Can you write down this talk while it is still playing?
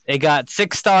It got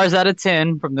 6 stars out of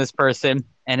 10 from this person,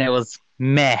 and it was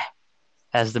meh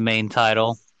as the main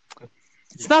title.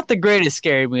 It's not the greatest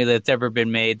scary movie that's ever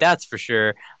been made, that's for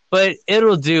sure, but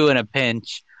it'll do in a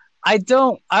pinch. I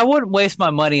wouldn't waste my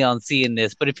money on seeing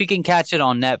this, but if you can catch it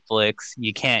on Netflix,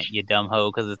 you can't, you dumb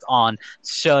hoe, because it's on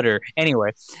Shudder.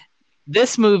 Anyway,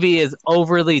 this movie is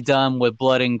overly done with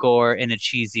blood and gore in a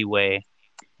cheesy way.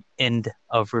 End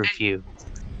of review.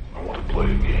 I want to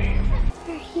play a game.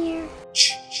 We're here.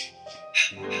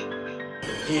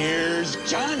 Here's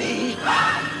Johnny.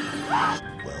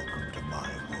 Welcome to my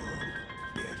world,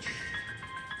 bitch.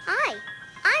 Hi,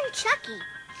 I'm Chucky,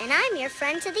 and I'm your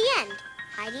friend to the end.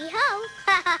 Heidi ho.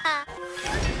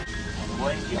 And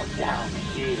when you're down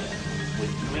here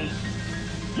with me,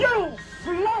 You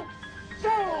float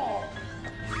down!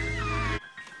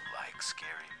 Like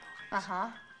scary movies? Uh-huh.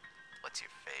 What's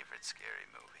your favorite scary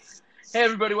movie? Hey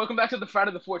everybody, welcome back to the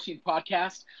Friday the 14th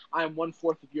podcast. I am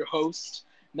 1/4 of your host,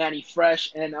 Manny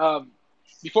Fresh. And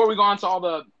before we go on to all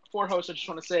the 4 hosts, I just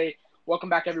want to say welcome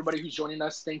back everybody who's joining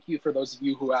us. Thank you for those of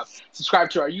you who have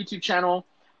subscribed to our YouTube channel,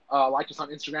 liked us on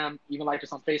Instagram, even liked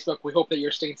us on Facebook. We hope that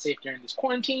you're staying safe during this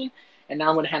quarantine. And now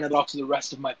I'm going to hand it off to the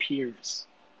rest of my peers.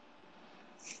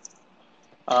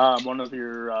 One of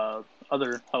your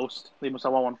other hosts, Lemos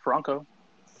Juan Franco.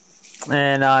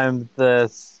 And I'm the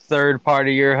third part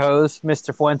of your host,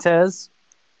 Mr. Fuentes.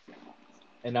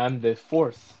 And I'm the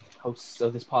 4th host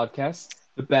of this podcast,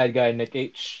 the bad guy, Nick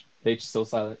H. H is still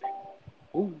silent.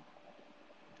 Ooh.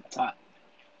 That's hot.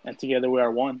 And together we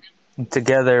are one.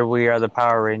 Together, we are the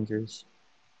Power Rangers.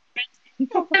 We're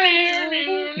 5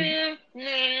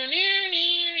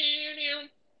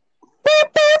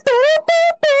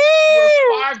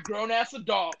 grown-ass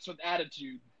adults with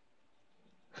attitude.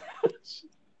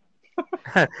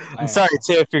 I'm sorry,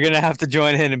 Tiff. You're gonna have to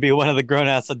join in and be one of the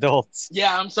grown-ass adults.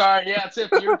 Yeah, I'm sorry. Yeah, Tiff,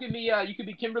 you could be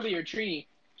Kimberly or Trini.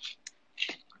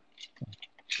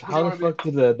 How the fuck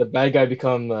did the bad guy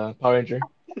become Power Ranger?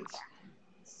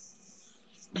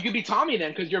 You could be Tommy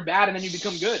then, because you're bad and then you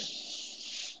become good.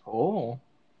 Oh.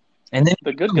 And then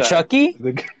The good guy. Chucky?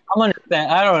 The I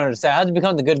don't understand. How'd you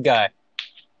become the good guy?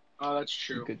 Oh, that's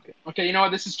true. good guy. Okay, you know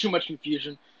what? This is too much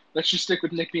confusion. Let's just stick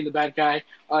with Nick being the bad guy.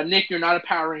 Nick, you're not a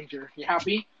Power Ranger. You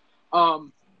happy?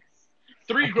 3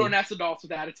 grown-ass adults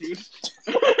with attitude.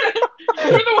 you're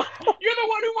the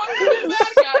one who wanted to be the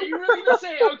bad guy. You really just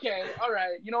say, okay, all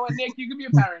right. You know what, Nick? You can be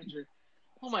a Power Ranger.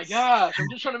 Oh my gosh, I'm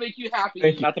just trying to make you happy.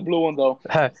 Thank you. Not the blue one, though.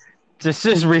 Just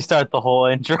restart the whole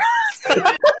intro.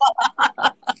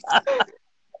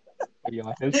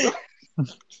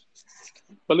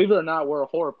 Believe it or not, we're a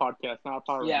horror podcast, not a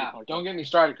Power Ranger Yeah, podcast. don't get me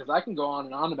started because I can go on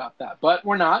and on about that, but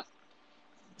we're not.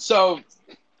 So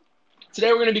today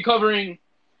we're going to be covering.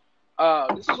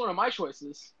 This is one of my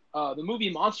choices. The movie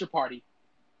Monster Party,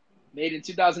 made in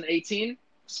 2018,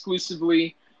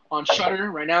 exclusively on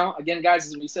Shudder right now. Again, guys,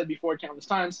 as we said before countless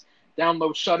times,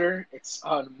 download Shudder. It's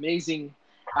an amazing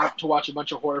app to watch a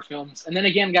bunch of horror films. And then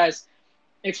again, guys,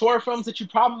 it's horror films that you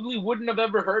probably wouldn't have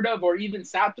ever heard of or even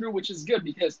sat through, which is good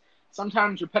because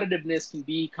sometimes repetitiveness can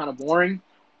be kind of boring.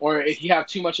 Or if you have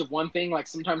too much of one thing, like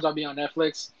sometimes I'll be on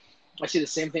Netflix, I see the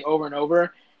same thing over and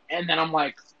over, and then I'm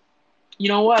like, you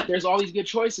know what? There's all these good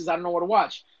choices. I don't know what to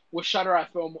watch. With Shudder, I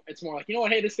feel it's more like, you know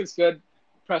what? Hey, this looks good.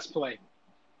 Press play.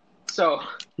 So,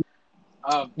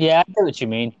 Yeah, I get what you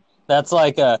mean. That's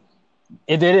like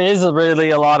it is really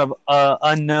a lot of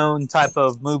unknown type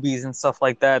of movies and stuff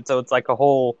like that. So it's like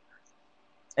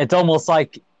it's almost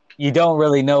like you don't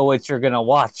really know what you're gonna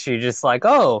watch. You're just like,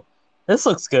 oh, this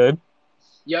looks good.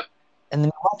 yep. And then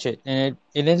you watch it, and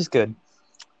it is good.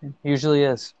 It usually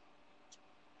is.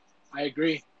 I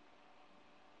agree.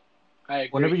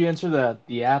 Whenever you enter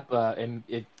the app, and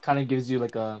it kind of gives you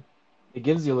it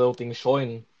gives you a little thing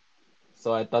showing.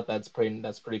 So I thought that's pretty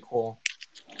cool.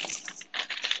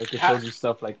 Like it shows you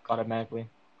stuff like automatically.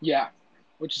 Yeah,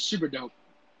 which is super dope.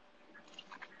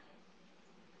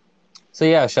 So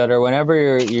yeah, Shudder,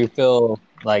 whenever you feel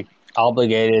like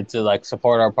obligated to like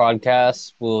support our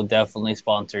podcast, we'll definitely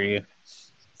sponsor you.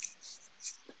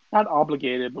 Not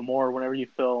obligated, but more whenever you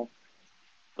feel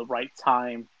the right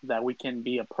time that we can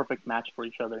be a perfect match for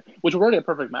each other. Which we're already a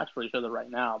perfect match for each other right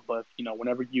now, but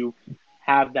whenever you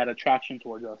have that attraction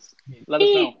towards us, let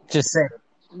us know. Just say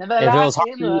if it was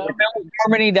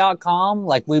Harmony.com,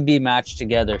 like we'd be matched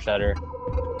together, Shudder.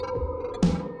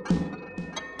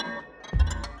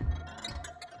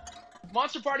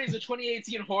 Monster Party is a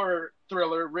 2018 horror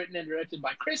thriller written and directed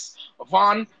by Chris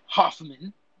von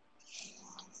Hoffman.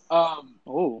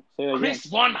 Oh, say that Chris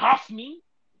again. von Hoffman.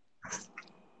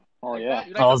 Oh, yeah.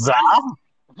 You like Zah?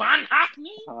 Von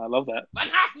Hoffman? I love that. Von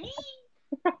Hoffman?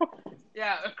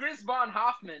 Yeah, Chris Von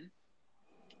Hoffman.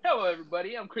 Hello,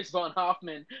 everybody. I'm Chris Von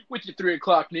Hoffman with your 3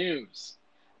 o'clock news.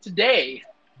 Today,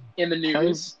 in the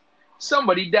news,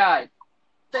 somebody died.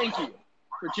 Thank you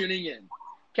for tuning in.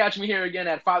 Catch me here again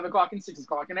at 5 o'clock and 6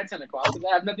 o'clock and at 10 o'clock because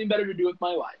I have nothing better to do with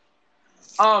my life.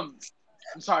 I'm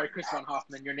sorry, Chris Von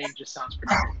Hoffman. Your name just sounds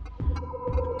pretty good.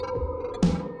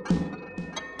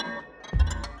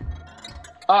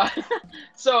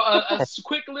 So a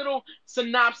quick little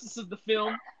synopsis of the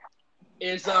film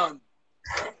is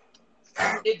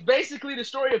it's basically the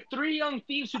story of 3 young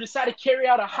thieves who decide to carry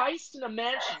out a heist in a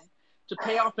mansion to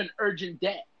pay off an urgent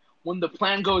debt. When the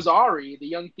plan goes awry, the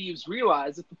young thieves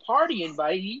realize that the party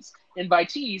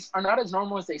invitees are not as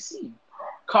normal as they seem,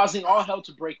 causing all hell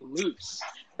to break loose.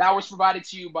 That was provided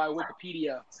to you by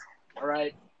Wikipedia. All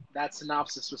right, that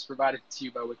synopsis was provided to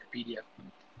you by Wikipedia.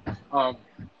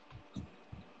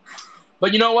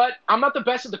 But you know what? I'm not the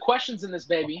best at the questions in this,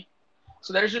 baby.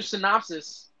 So there's your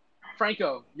synopsis.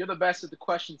 Franco, you're the best at the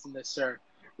questions in this, sir.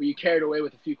 Were you carried away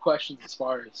with a few questions as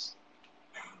far as...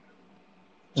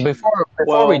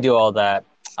 Before we do all that,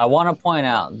 I want to point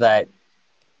out that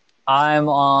I'm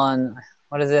on,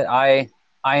 what is it,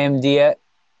 IMDb.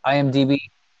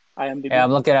 Yeah,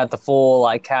 I'm looking at the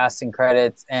full cast and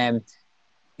credits, and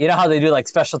you know how they do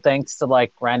special thanks to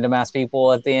random ass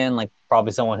people at the end,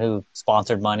 probably someone who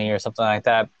sponsored money or something like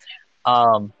that.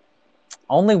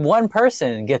 Only one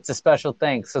person gets a special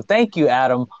thanks. So thank you,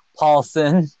 Adam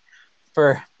Paulson,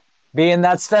 for being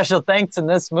that special thanks in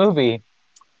this movie.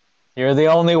 You're the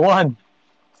only one.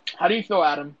 How do you feel,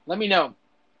 Adam? Let me know.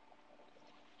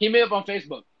 Hit me up on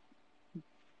Facebook.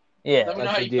 Yeah. Let me know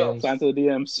how you feel. Sign to the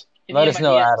DMs. Let us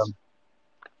know, Adam.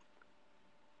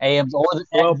 AM or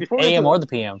the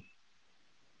PM.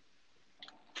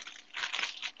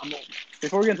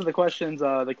 Before we get into the questions,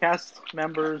 the cast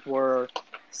members were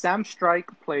Sam Strike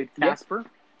played Casper,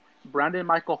 Brandon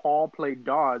Michael Hall played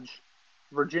Dodge,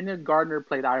 Virginia Gardner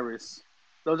played Iris.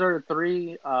 Those are the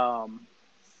 3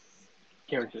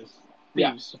 characters.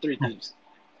 Thieves. Yeah, 3 thieves.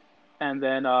 And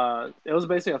then it was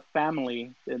basically a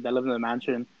family that lived in the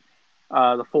mansion.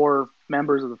 The 4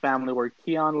 members of the family were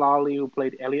Keon Lawley, who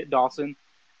played Elliot Dawson,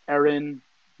 Erin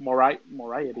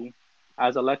Moriarty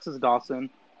as Alexis Dawson,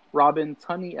 Robin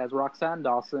Tunney as Roxanne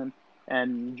Dawson,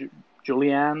 and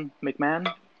Julianne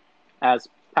McMahon as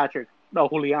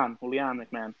Julianne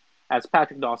McMahon as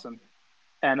Patrick Dawson.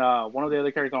 And one of the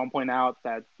other characters I want to point out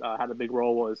that had a big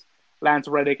role was Lance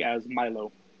Reddick as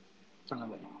Milo.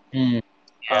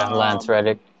 Lance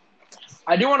Reddick.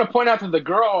 I do want to point out to the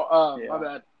girl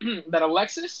that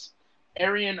Alexis,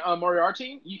 Erin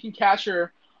Moriarty, you can catch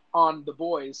her on The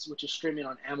Boys, which is streaming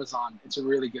on Amazon. It's a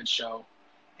really good show,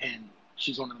 and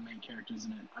she's one of the main characters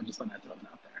in it. I just thought I'd throw it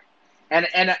out there.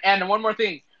 And one more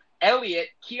thing, Elliot,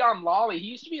 Keon Lawley, he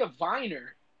used to be a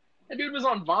Viner. That dude was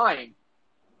on Vine.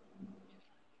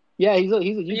 Yeah, he's a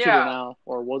YouTuber now,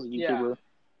 or was a YouTuber.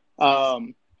 Yeah.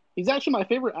 He's actually my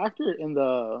favorite actor in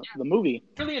the movie.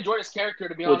 I really enjoyed his character,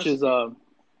 to be honest. Which is I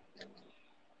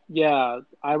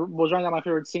was writing down my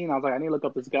favorite scene. I was like, I need to look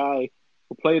up this guy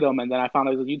who played him, and then I found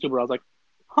out he was a YouTuber. I was like,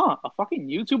 huh, a fucking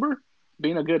YouTuber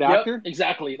being a good actor?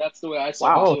 Exactly. That's the way I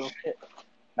saw it too. Shit.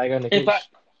 I got In fact,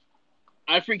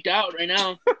 I freaked out right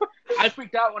now. I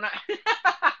freaked out when I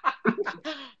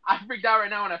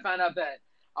found out that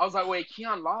I was like, wait,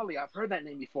 Keon Lawley, I've heard that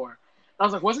name before. I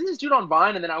was like, wasn't this dude on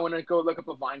Vine? And then I went to go look up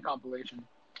a Vine compilation.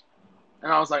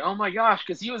 And I was like, oh my gosh,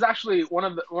 because he was actually one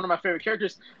of my favorite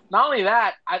characters. Not only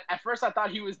that, at first I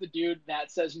thought he was the dude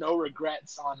that says no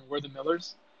regrets on We're the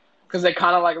Millers. Because they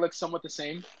kind of look somewhat the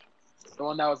same. The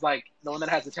one that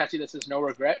has the tattoo that says no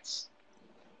regrets.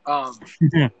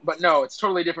 But no, it's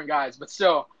totally different guys. But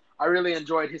still, I really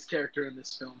enjoyed his character in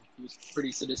this film. He was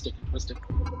pretty sadistic and twisted.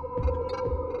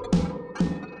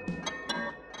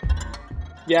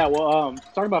 Yeah, well,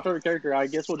 talking about favorite character, I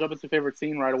guess we'll jump into favorite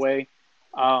scene right away.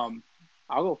 I'll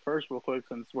go first real quick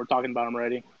since we're talking about him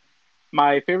already.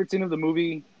 My favorite scene of the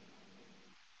movie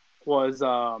was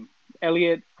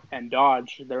Elliot and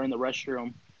Dodge. They're in the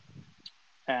restroom.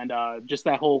 And just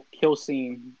that whole kill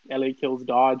scene, Elliot kills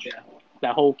Dodge. Yeah.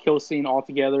 That whole kill scene all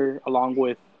together, along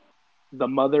with the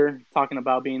mother talking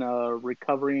about being a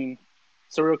recovering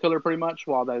serial killer pretty much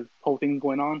while that whole thing's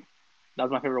going on. That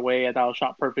was my favorite way. I thought it was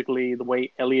shot perfectly. The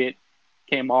way Elliot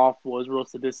came off was real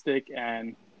sadistic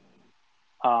and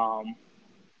I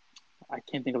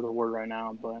can't think of the word right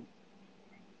now, but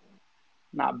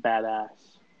not badass.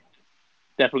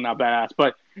 Definitely not badass.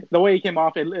 But the way he came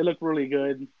off, it looked really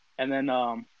good. And then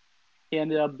he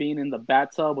ended up being in the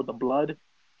bathtub with the blood.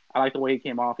 I like the way he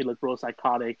came off. He looked real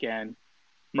psychotic and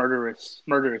murderous.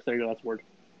 Murderous, there you go, that's the word.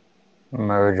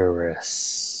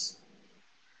 Murderous.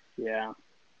 Yeah,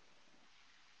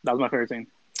 that was my favorite scene.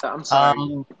 I'm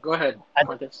sorry. Go ahead, I-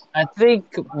 Marcus. I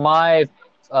think my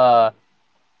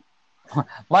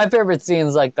favorite scene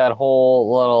is like that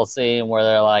whole little scene where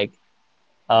they're like,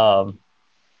 um,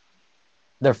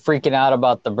 they're freaking out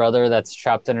about the brother that's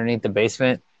trapped underneath the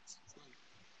basement,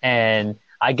 and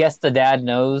I guess the dad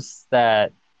knows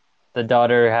that the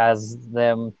daughter has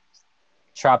them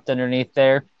trapped underneath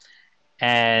there,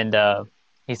 and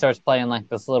he starts playing like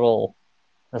this little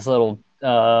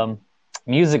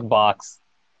music box,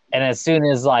 and as soon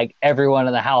as like everyone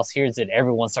in the house hears it,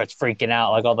 everyone starts freaking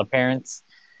out, like all the parents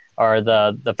or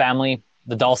the family,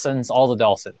 the Dawsons, all the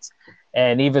Dawsons,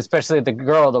 and even especially the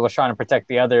girl that was trying to protect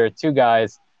the other two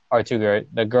guys, or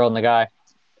the girl and the guy.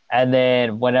 And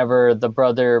then whenever the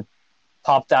brother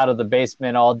popped out of the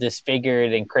basement all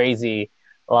disfigured and crazy,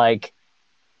 like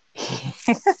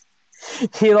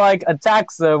he like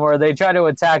attacks them, or they try to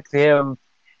attack him.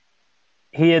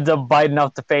 He ends up biting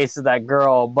off the face of that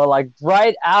girl, but like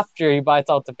right after he bites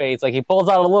off the face, like he pulls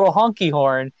out a little honky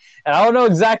horn, and I don't know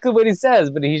exactly what he says,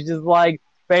 but he's just like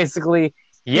basically,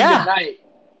 Good yeah, night.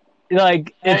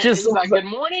 like it's just He's like good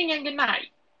morning and good night,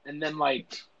 and then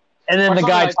like and then or the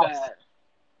something guy like talks, that.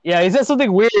 yeah, he says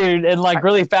something weird and like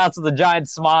really fast with a giant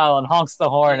smile and honks the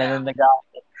horn, Yeah. and then the guy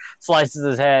slices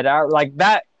his head out. Like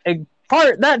that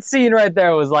that scene right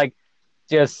there was like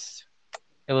just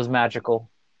it was magical.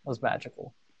 It was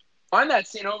magical. Find that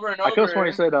scene over and over. I could have sworn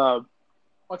he said,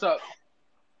 What's up?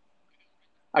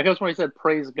 I could have sworn he said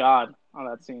praise God on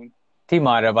that scene. He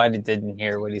might have. I didn't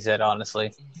hear what he said,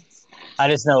 honestly. I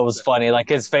just know it was funny. Like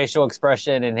his facial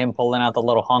expression and him pulling out the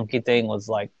little honky thing was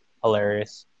like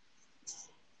hilarious.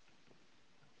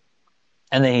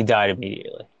 And then he died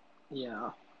immediately. Yeah.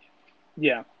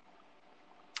 Yeah.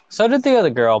 So did the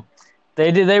other girl.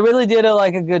 They really did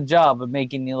a good job of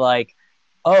making you like,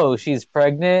 oh, she's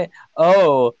pregnant.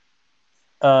 Oh,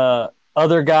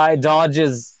 other guy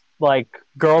dodges like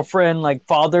girlfriend, like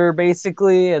father,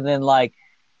 basically, and then like,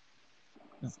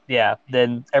 yeah,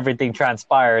 then everything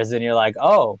transpires, and you're like,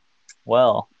 oh,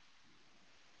 well,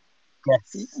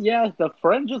 yes, Yeah, the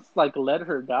friend just like let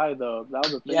her die though. That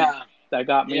was the thing Yeah. that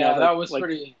got me. Yeah, I that was like,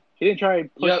 pretty. He didn't try to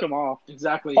push Yep. him off.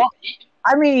 Exactly. Well,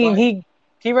 I mean, But-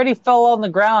 he already fell on the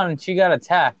ground, and she got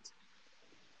attacked.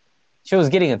 She was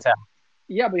getting attacked.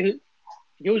 Yeah, but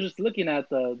he was just looking at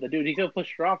the dude. He could have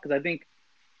pushed her off because I think,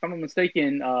 if I'm not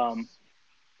mistaken,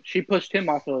 she pushed him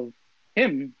off of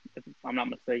him. If I'm not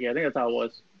mistaken, I think that's how it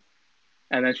was.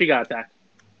 And then she got attacked.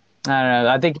 I don't know.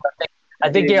 I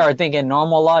think you are thinking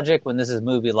normal logic when this is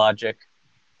movie logic.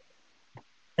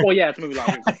 Well, yeah, it's a movie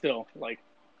logic, but still, like,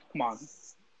 come on.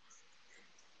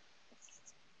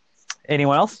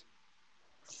 Anyone else?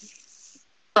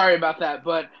 Sorry about that,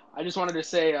 but I just wanted to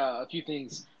say a few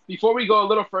things. Before we go a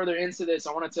little further into this,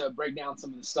 I wanted to break down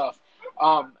some of the stuff.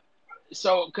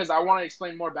 So, because I want to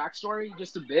explain more backstory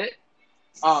just a bit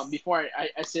before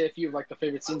I say a few of like the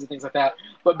favorite scenes and things like that.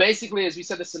 But basically, as we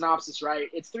said, the synopsis, right?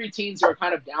 It's three teens who are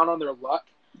kind of down on their luck.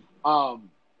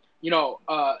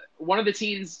 One of the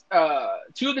teens,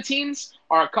 two of the teens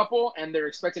are a couple and they're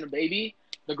expecting a baby.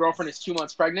 The girlfriend is 2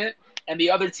 months pregnant, and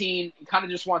the other teen kind of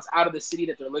just wants out of the city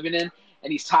that they're living in,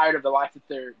 and he's tired of the life that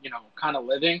they're, kind of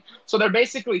living. So they're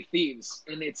basically thieves,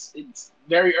 and it's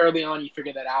very early on you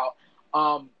figure that out.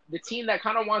 The teen that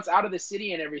kind of wants out of the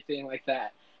city and everything like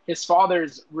that, his father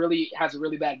has a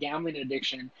really bad gambling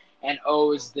addiction and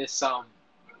owes the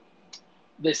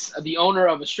owner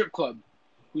of a strip club,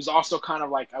 who's also kind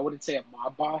of like, I wouldn't say a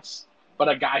mob boss, but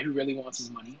a guy who really wants his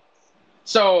money.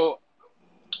 So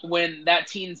when that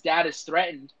teen's dad is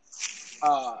threatened,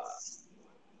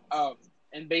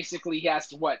 and basically he has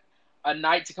to a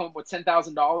night to come up with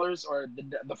 $10,000 or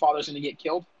the father's going to get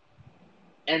killed.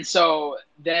 And so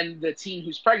then the teen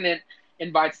who's pregnant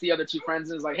invites the other two friends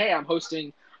and is like, hey, I'm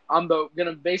going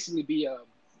to basically be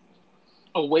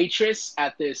a waitress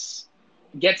at this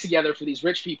get together for these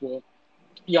rich people.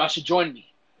 Y'all should join me.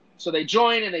 So they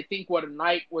join, and they think what a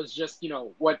night was just,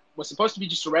 what was supposed to be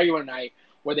just a regular night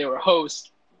where they were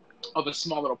host of a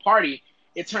small little party.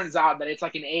 It turns out that it's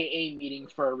like an AA meeting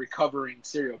for recovering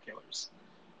serial killers.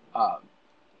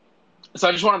 So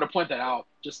I just wanted to point that out,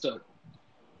 just to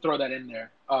throw that in there,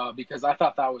 because I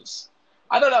thought that was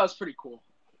pretty cool.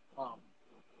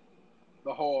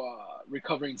 The whole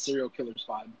recovering serial killers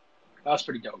vibe. That was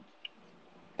pretty dope.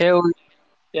 It was,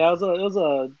 Yeah, it was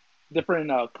a different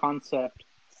concept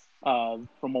from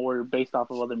what we're based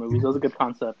off of other movies. It was a good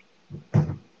concept.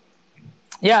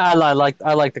 yeah, I like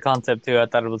the concept too. I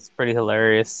thought it was pretty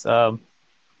hilarious.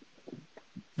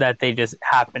 That they just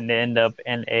happened to end up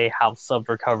in a house of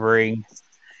recovering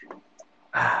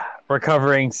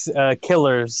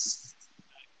killers.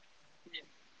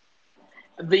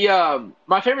 The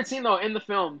my favorite scene though in the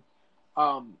film,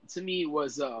 to me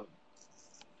was the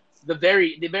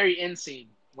very end scene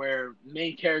where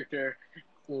main character,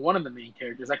 well, one of the main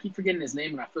characters, I keep forgetting his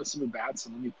name and I feel super bad, so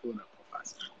let me pull it up real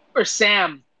fast. Where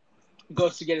Sam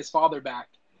goes to get his father back.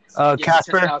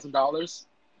 Casper. $10,000.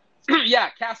 Yeah,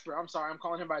 Casper. I'm sorry, I'm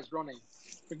calling him by his real name.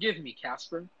 Forgive me,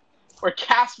 Casper. Where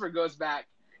Casper goes back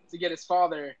to get his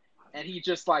father, and he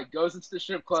just like goes into the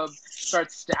strip club,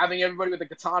 starts stabbing everybody with a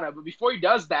katana. But before he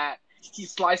does that, he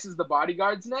slices the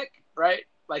bodyguard's neck, right?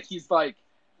 Like he's like,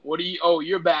 "What do you? Oh,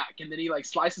 you're back!" And then he like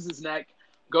slices his neck,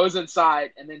 goes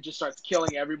inside, and then just starts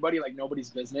killing everybody like nobody's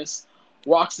business.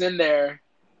 Walks in there,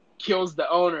 kills the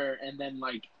owner, and then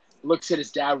like looks at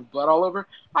his dad with blood all over.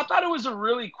 I thought it was a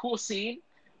really cool scene.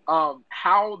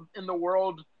 How in the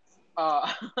world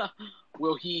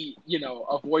will he,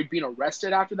 avoid being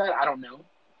arrested after that? I don't know.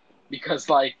 Because,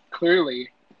 like, clearly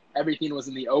everything was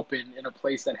in the open in a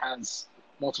place that has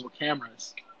multiple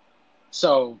cameras.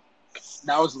 So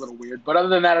that was a little weird. But other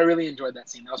than that, I really enjoyed that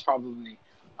scene. That was probably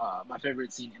my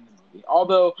favorite scene in the movie.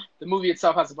 Although the movie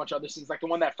itself has a bunch of other scenes, like the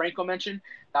one that Franco mentioned,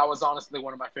 that was honestly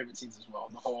one of my favorite scenes as well.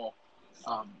 The whole,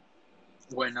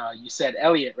 when you said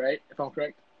Elliot, right? If I'm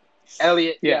correct?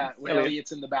 Elliot, yeah. When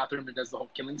Elliot's in the bathroom and does the whole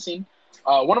killing scene.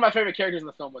 One of my favorite characters in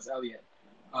the film was Elliot.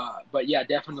 But yeah,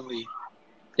 definitely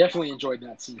enjoyed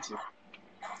that scene too.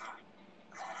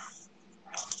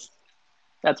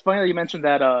 That's funny that you mentioned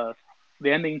that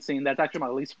the ending scene. That's actually my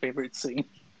least favorite scene.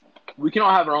 We can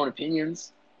all have our own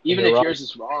opinions, even if yours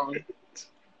is wrong.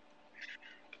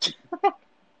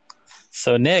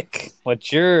 So Nick,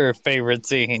 what's your favorite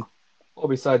scene? Well,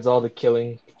 besides all the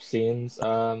killing scenes,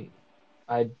 I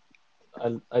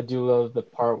do love the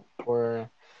part where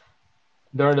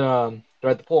they're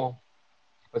at the pool.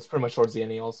 It's pretty much towards the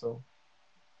ending also.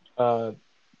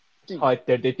 Like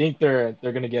they think they're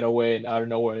gonna get away, and out of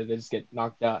nowhere they just get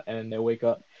knocked out, and they wake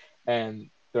up, and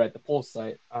they're at the pool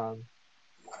site. And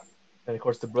of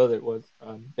course the brother was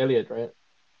Elliot, right?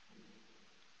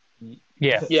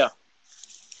 Yeah.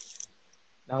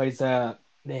 Now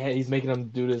he's making them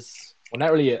do this. Well,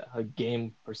 not really a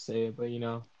game per se, but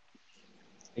I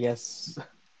guess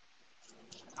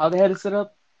how they had it set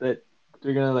up that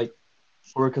they're gonna like,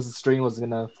 or because the string was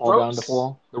gonna fall down the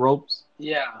pole, the ropes.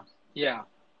 Yeah.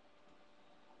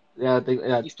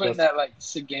 He's playing that like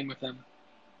sick game with them.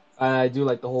 I do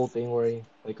like the whole thing where he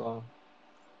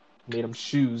made them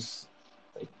choose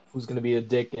like who's gonna be a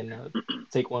dick and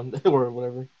take one or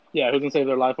whatever. Yeah, who's gonna save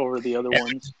their life over the other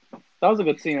ones? That was a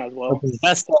good scene as well.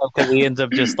 That's because he ends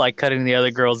up just like cutting the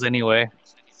other girls anyway.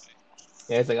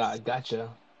 Yeah, it's like, I gotcha.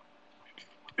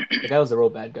 The guy was a real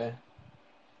bad guy.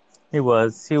 He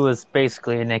was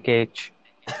basically a Nick H.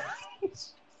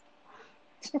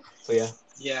 So yeah.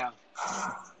 Yeah.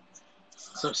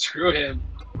 So screw him.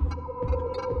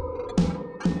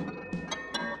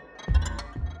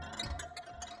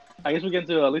 I guess we get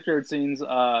into least favorite scenes. Like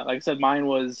I said, mine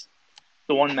was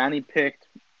the one Manny picked.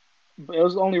 It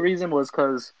was the only reason was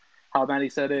because how Manny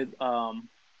said it.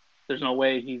 There's no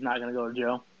way he's not gonna go to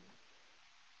jail.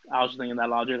 I was just thinking that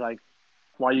logic, like,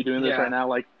 why are you doing this right now?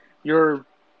 Like, you're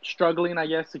struggling, I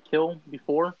guess, to kill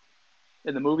before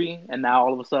in the movie, and now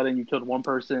all of a sudden you killed one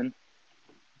person,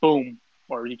 boom,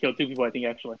 or you killed two people, I think,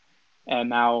 actually, and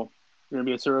now you're gonna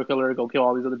be a serial killer, go kill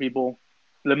all these other people,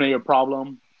 eliminate your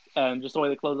problem, and just the way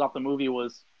they closed off the movie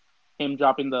was him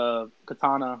dropping the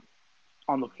katana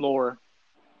on the floor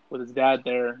with his dad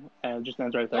there, and it just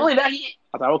ends right there. Not only that,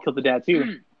 I thought I would kill the dad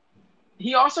too.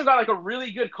 He also got like a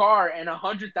really good car and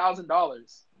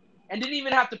 $100,000, and didn't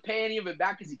even have to pay any of it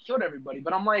back because he killed everybody.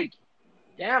 But I'm like,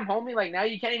 damn, homie, like now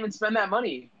you can't even spend that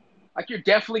money. Like you're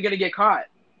definitely gonna get caught.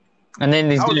 And then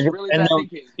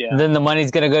then the money's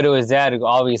gonna go to his dad, who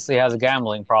obviously has a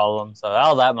gambling problem. So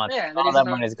all that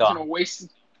money's gone.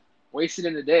 Waste it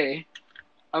in a day,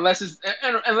 unless his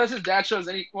dad shows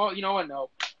any. Well, you know what? No,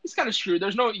 he's kind of screwed.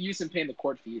 There's no use in paying the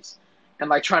court fees and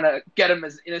like trying to get him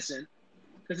as innocent.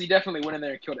 Because he definitely went in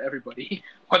there and killed everybody,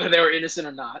 whether they were innocent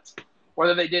or not,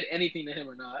 whether they did anything to him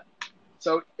or not.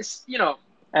 So it's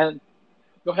And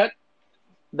go ahead.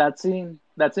 That scene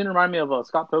reminded me of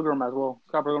Scott Pilgrim as well.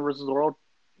 Scott Pilgrim versus the World,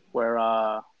 where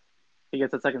he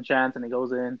gets a second chance and he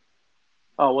goes in.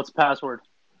 Oh, what's the password?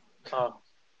 And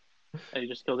he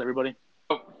just kills everybody.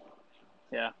 Oh.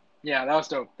 Yeah, that was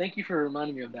dope. Thank you for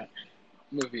reminding me of that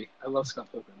movie. I love Scott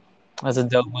Pilgrim. That's a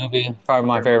dope movie. Probably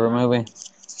my favorite movie.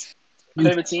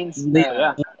 Favorite scenes?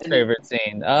 Favorite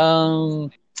scene. I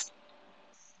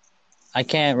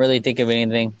can't really think of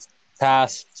anything.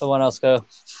 Pass. Someone else go.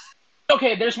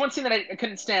 Okay, there's one scene that I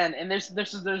couldn't stand, and there's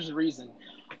a reason.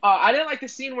 I didn't like the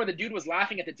scene where the dude was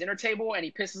laughing at the dinner table and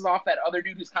he pisses off that other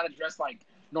dude who's kind of dressed like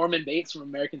Norman Bates from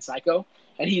American Psycho,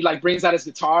 and he like brings out his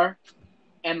guitar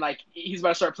and like he's about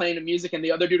to start playing the music, and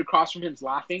the other dude across from him's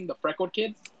laughing, the freckled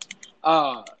kid.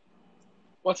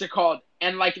 What's it called?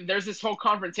 And like there's this whole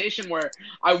confrontation where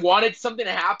I wanted something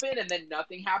to happen and then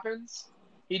nothing happens.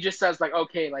 He just says like,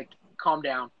 okay, like calm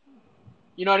down.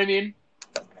 You know what I mean?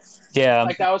 Yeah.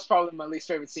 Like that was probably my least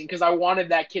favorite scene because I wanted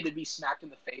that kid to be smacked in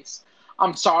the face.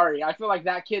 I'm sorry. I feel like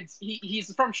that kid's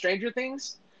he's from Stranger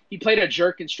Things. He played a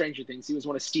jerk in Stranger Things. He was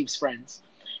one of Steve's friends.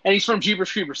 And he's from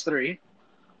Jeepers Creepers 3.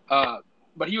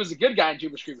 But he was a good guy in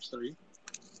Jeepers Creepers 3.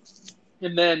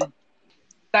 And then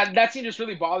that scene just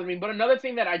really bothered me. But another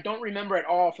thing that I don't remember at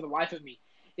all for the life of me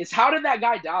is how did that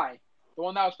guy die? The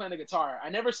one that was playing the guitar. I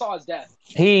never saw his death.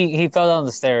 He fell down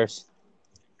the stairs.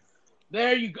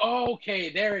 There you go. Okay,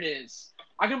 there it is.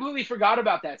 I completely forgot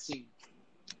about that scene.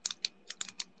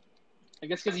 I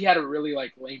guess because he had a really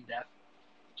like lame death.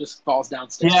 Just falls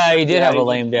downstairs. Yeah, he did have a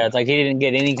lame death. Like he didn't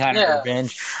get any kind of Yeah.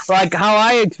 revenge. Like how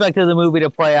I expected the movie to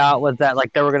play out was that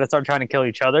like they were gonna start trying to kill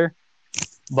each other,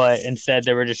 but instead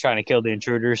they were just trying to kill the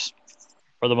intruders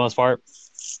for the most part.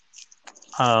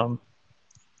 And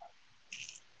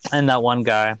that one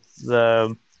guy,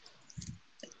 the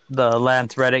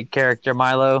Lance Reddick character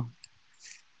Milo,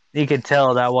 you could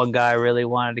tell that one guy really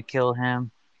wanted to kill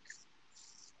him.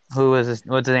 What's his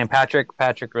name? Patrick.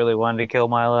 Patrick really wanted to kill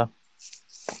Milo.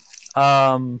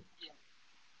 And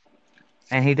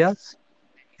he does.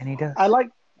 I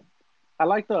like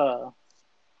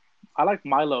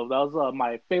Milo. That was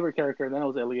my favorite character. And then it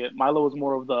was Elliot. Milo was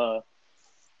more of the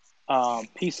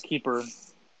peacekeeper.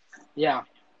 Yeah.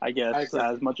 I guess I agree.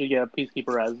 as much as you get a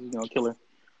peacekeeper as killer.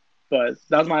 But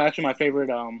that was actually my favorite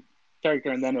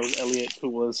character. And then it was Elliot, who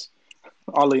was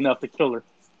oddly enough the killer.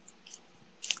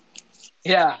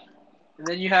 Yeah. And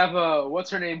then you have what's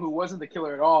her name, who wasn't the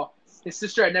killer at all. His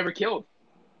sister had never killed.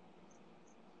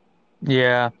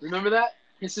 Yeah. Remember that?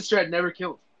 His sister had never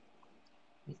killed.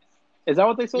 Is that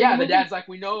what they say? Yeah, in the movie? dad's like,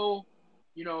 we know,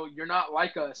 you're not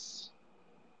like us.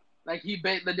 Like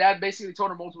the dad basically told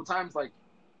her multiple times, like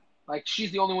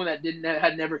she's the only one that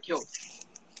had never killed.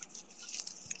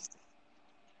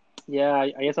 Yeah, I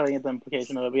guess I didn't get the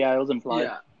implication of it. But yeah, it was implied.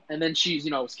 Yeah, and then she's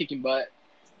was kicking butt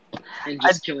and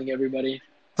just killing everybody.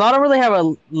 So I don't really have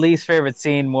a least favorite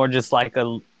scene. More just like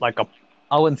a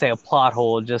I wouldn't say a plot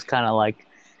hole. Just kind of like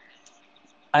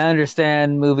I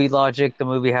understand movie logic. The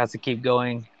movie has to keep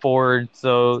going forward.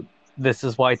 So this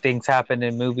is why things happen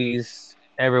in movies.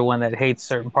 Everyone that hates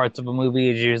certain parts of a movie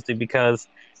is usually because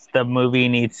the movie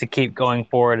needs to keep going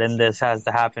forward, and this has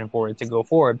to happen for it to go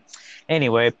forward.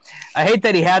 Anyway, I hate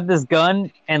that he had this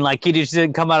gun and like he just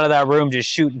didn't come out of that room just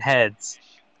shooting heads.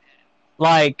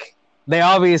 Like they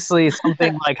obviously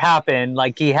something like happened.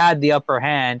 Like he had the upper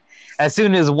hand. As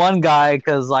soon as one guy,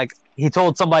 because like he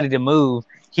told somebody to move,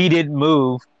 he didn't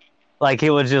move. Like he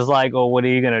was just like, "Oh, what are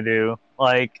you gonna do?"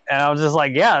 Like, and I was just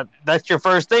like, "Yeah, that's your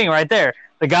first thing right there."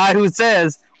 The guy who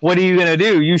says, "What are you gonna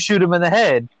do?" You shoot him in the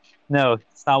head. No,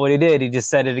 it's not what he did. He just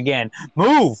said it again.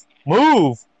 Move.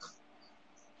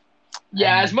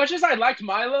 Yeah, as much as I liked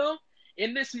Milo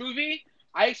in this movie,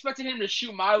 I expected him to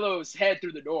shoot Milo's head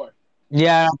through the door.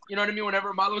 Yeah. You know what I mean?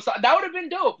 Whenever Milo saw that would have been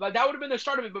dope. Like that would have been the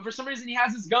start of it. But for some reason, he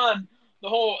has his gun the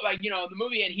whole the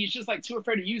movie, and he's just like too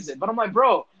afraid to use it. But I'm like,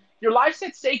 bro, your life's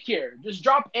at stake here. Just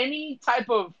drop any type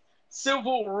of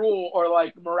civil rule or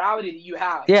like morality that you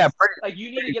have. Yeah. Like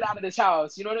you need to get out of this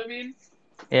house. You know what I mean?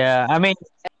 Yeah. I mean,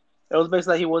 It was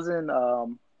basically that he wasn't.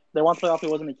 They want to play off he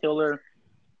wasn't a killer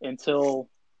until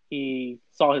he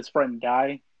saw his friend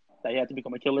die. That he had to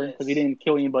become a killer because he didn't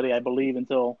kill anybody, I believe,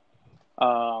 until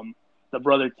the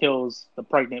brother kills the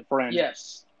pregnant friend.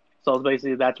 Yes. So it's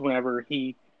basically that's whenever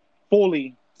he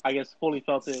fully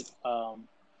felt it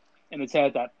in his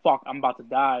head that fuck, I'm about to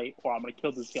die or I'm gonna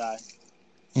kill this guy.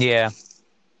 yeah.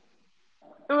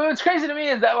 What's crazy to me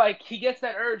is that like he gets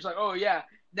that urge, like, oh yeah,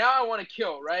 now I want to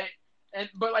kill, right?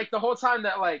 But like the whole time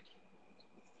that like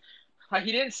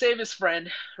he didn't save his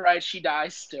friend, right? She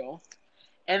dies still.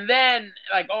 And then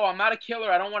like, oh, I'm not a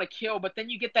killer, I don't want to kill, but then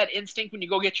you get that instinct when you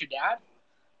go get your dad.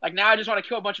 Like now I just want to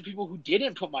kill a bunch of people who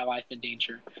didn't put my life in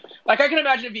danger. Like I can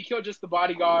imagine if he killed just the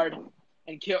bodyguard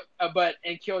and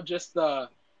killed just the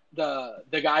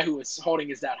guy who was holding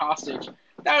his dad hostage.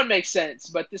 That would make sense.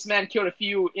 But this man killed a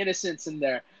few innocents in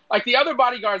there. Like the other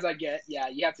bodyguards, I get. Yeah,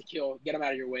 you have to kill, get them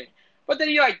out of your way. But then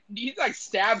he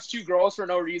stabs two girls for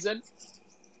no reason.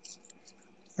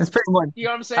 It's pretty much. You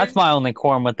know what I'm saying? That's my only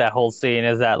qualm with that whole scene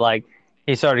is that like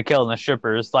he started killing the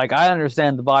strippers. Like I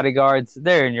understand the bodyguards;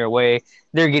 they're in your way.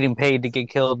 They're getting paid to get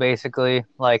killed, basically.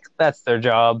 Like that's their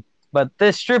job. But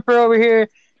this stripper over here,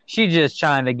 She's just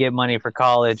trying to get money for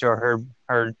college or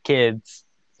her kids.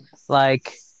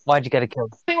 Like, why'd you gotta kill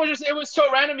them? I think it was so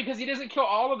random because he doesn't kill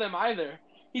all of them either.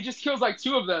 He just kills like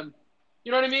 2 of them.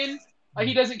 You know what I mean? Like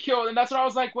he doesn't kill, and that's what I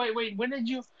was like. Wait, when did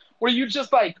you? Were you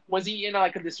just like? Was he in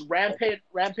like this rampant,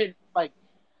 like,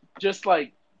 just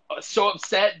like so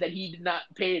upset that he did not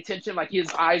pay attention? Like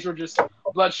his eyes were just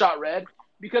bloodshot red.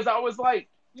 Because I was like,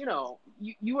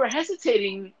 you were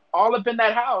hesitating all up in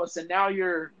that house, and now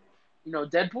you're,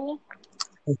 Deadpool.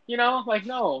 Like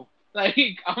no,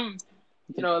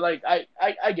 like like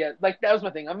I get, like that was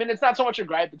my thing. I mean, it's not so much a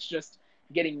gripe; it's just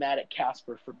getting mad at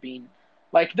Casper for being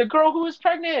like the girl who was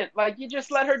pregnant. Like you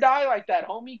just let her die like that,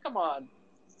 homie. Come on.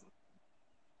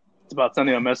 It's about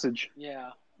sending a message. Yeah,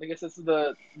 I guess this is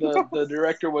the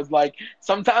director was like,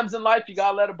 sometimes in life you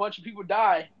gotta let a bunch of people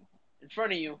die in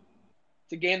front of you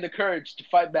to gain the courage to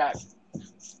fight back.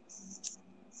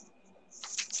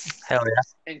 Hell yeah.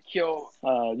 And kill.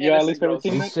 You at least favorite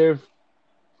scene? Can't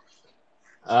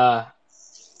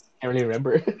really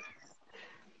remember.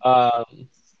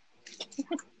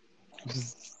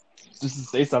 just to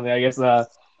say something, I guess.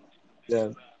 Yeah,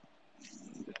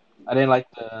 I didn't like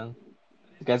the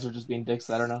guys were just being dicks.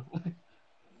 I don't know.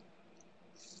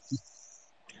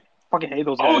 Fucking hate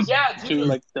those guys. Oh yeah, Too,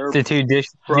 like they're The 2 dish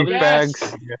Yes.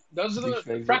 bags. those are the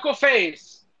Douchebags. freckle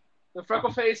face. The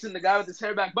freckle face and the guy with his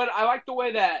hair back. But I like the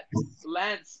way that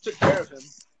Lance took care of him.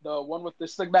 The one with the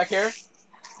slick back hair.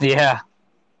 Yeah.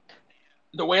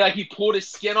 The way like he pulled his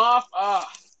skin off.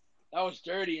 That was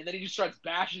dirty. And then he just starts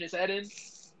bashing his head in.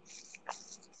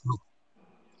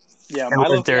 yeah, That was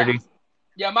Milo. dirty.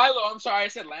 Yeah, Milo. I'm sorry, I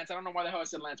said Lance. I don't know why the hell I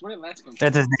said Lance. Where did Lance come from?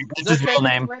 That's his name. Is That's his that real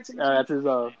character name. Lance? That's his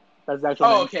that's the actual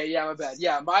Oh, name. okay. Yeah, my bad.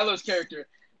 Yeah, Milo's character.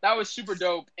 That was super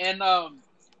dope. And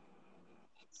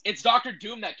it's Doctor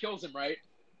Doom that kills him, right?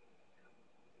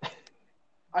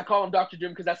 I call him Doctor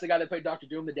Doom because that's the guy that played Doctor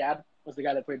Doom. The dad was the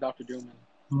guy that played Doctor Doom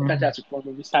in the Fantastic Four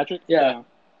movies. Patrick. Yeah.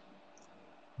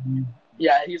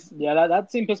 Yeah, he's Yeah,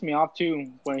 that scene pissed me off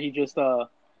too. When he just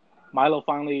Milo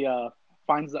finally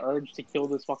finds the urge to kill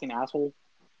this fucking asshole,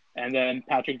 and then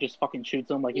Patrick just fucking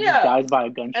shoots him like he Yeah. just dies by a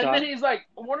gunshot. and then he's like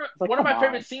one of like, my come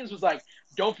favorite on. scenes was like,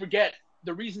 don't forget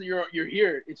the reason you're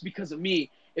here. It's because of me.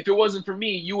 If it wasn't for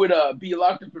me, you would be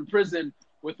locked up in prison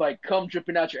with like cum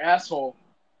dripping out your asshole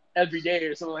every day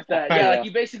or something like that. Yeah, Yeah. like he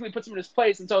basically puts him in his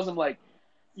place and tells him like,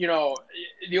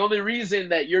 the only reason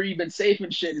that you're even safe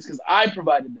and shit is because I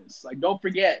provided this. Like, don't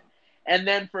forget. And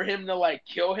then for him to like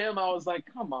kill him, I was like,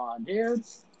 come on, dude.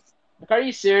 Like, are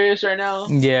you serious right now?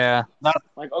 Yeah.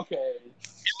 Like, okay.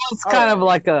 It's kind of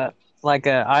like a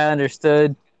I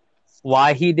understood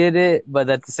why he did it, but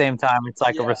at the same time it's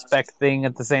like a Yeah. respect thing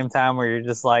at the same time where you're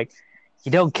just like,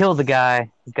 you don't kill the guy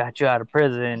who got you out of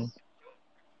prison.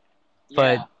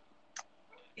 But Yeah.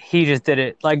 he just did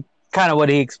it like kind of what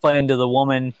he explained to the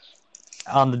woman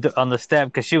on the step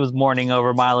because she was mourning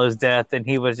over Milo's death, and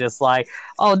he was just like,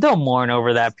 oh, don't mourn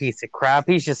over that piece of crap.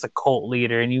 He's just a cult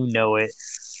leader and you know it.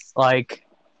 Like,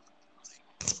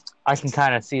 I can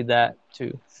kind of see that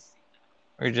too.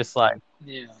 We're just like,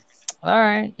 Yeah. all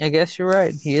right, I guess you're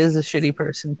right. He is a shitty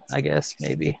person, I guess,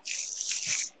 maybe.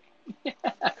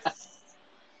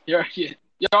 You're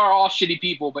all shitty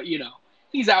people, but he's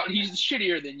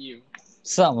shittier than you.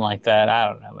 Something like that. I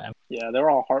don't know, man. Yeah, they're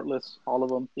all heartless, all of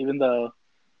them. Even the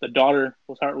daughter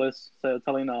was heartless, so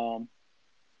telling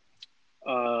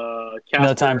Casper,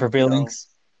 No time for feelings.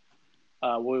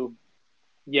 Woo.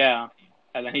 Yeah,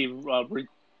 and then he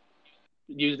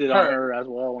used it on her as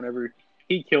well whenever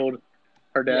he killed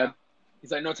her dad. Yeah.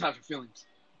 He's like, no time for feelings.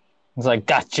 It's like,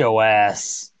 got your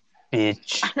ass,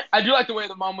 bitch. I do like the way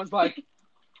the mom was like,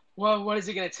 well, what is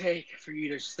it going to take for you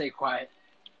to stay quiet?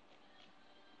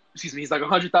 Excuse me. He's like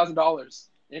 $100,000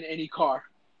 in any car.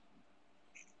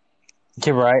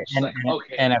 You're right. She's like,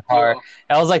 okay. And a car. well.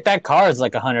 I was like, that car is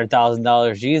like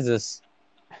 $100,000. Jesus.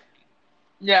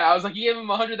 Yeah, I was like, you gave him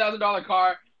 $100,000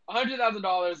 car,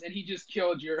 $100,000, and he just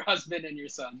killed your husband and your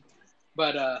son.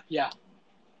 But, yeah.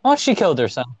 Oh, she killed her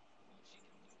son.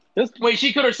 Wait,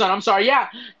 she killed her son. I'm sorry. Yeah.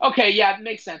 Okay, yeah, it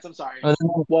makes sense. I'm sorry.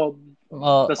 Well,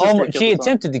 the sister killed She the son.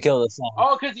 attempted to kill the son.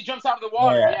 Oh, because he jumps out of the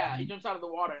water. Yeah. Yeah, he jumps out of the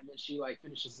water, and then she, like,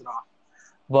 finishes it off.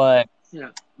 But Yeah.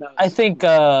 I think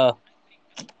it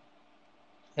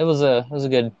was a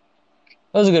good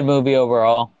movie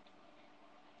overall.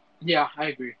 Yeah, I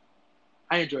agree.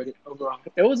 I enjoyed it overall.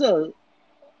 it was a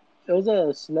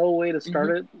slow way to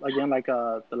start it. Again, like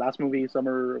the last movie,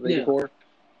 Summer of '84.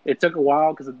 It took a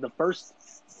while because the first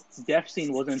death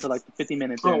scene wasn't until like 50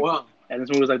 minutes in. Oh, wow. And this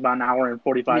movie was like about an hour and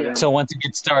 45 minutes. So once it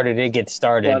gets started, it gets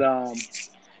started. But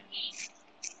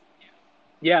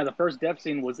yeah, the first death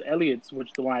scene was Elliot's,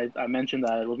 which the one I mentioned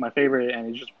that it was my favorite,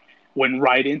 and it just went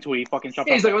right into it. He fucking chopped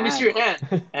Yeah, he's off like, the let me see your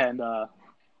hand.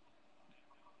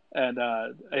 and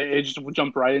it just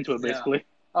jumped right into it, basically.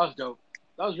 That was dope.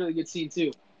 That was a really good scene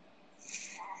too.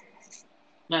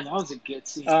 Man, that was a good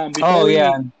scene. Oh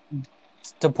yeah.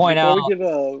 To point out, Before we give a...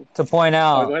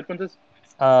 oh, go ahead, Princess.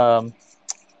 the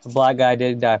black guy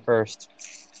did die first.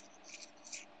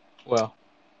 Well,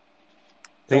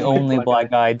 The only black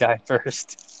guy died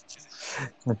first.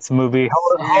 It's a movie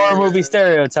horror movie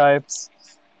stereotypes.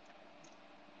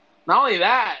 Not only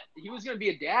that, he was gonna be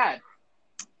a dad.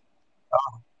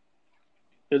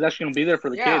 He was actually gonna be there for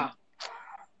the kid.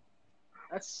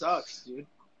 That sucks, dude.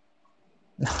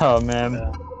 Oh man.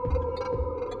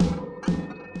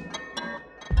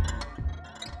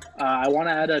 I want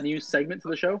to add a new segment to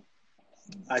the show.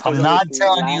 I'm not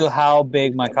telling you how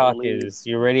big my cock is.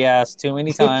 You already asked too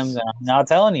many times, and I'm not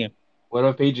telling you. what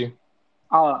if I paid you?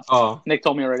 Nick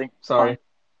told me already. Sorry.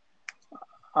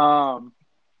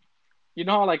 You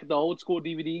know how like the old school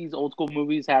DVDs, old school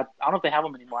movies have, I don't know if they have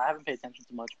them anymore. I haven't paid attention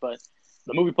too much, but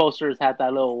the movie posters had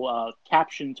that little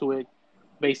caption to it.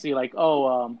 Basically like,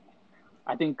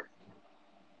 I think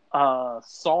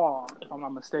Saw, if I'm not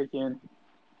mistaken.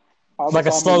 Like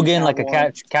a slogan, like a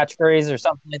catchphrase or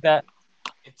something like that.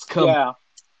 It's coming. Yeah.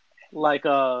 Like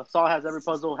Saw has every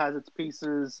puzzle, has its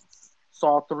pieces.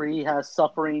 Saw 3 has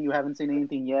suffering, you haven't seen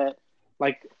anything yet.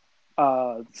 Like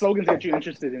slogans get you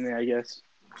interested in it, I guess.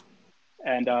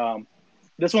 And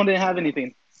this one didn't have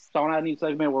anything. So I want to add a new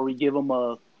segment where we give them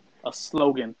a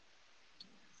slogan.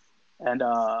 And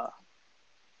I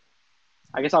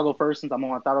guess I'll go first since I'm the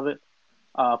one that thought of it.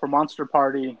 For Monster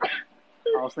Party,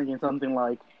 I was thinking something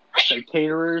like the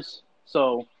caterers.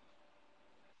 So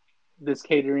the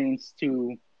catering is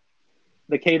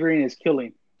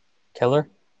killing. Killer?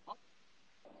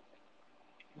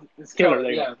 It's Killer,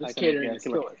 killer. Yeah, this catering is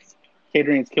killer.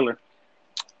 Catering is killer.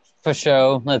 For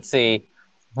show. Let's see.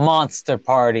 Monster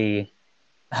Party.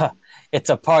 It's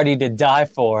a party to die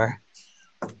for.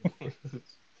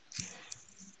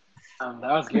 That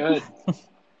was good.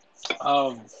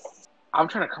 I'm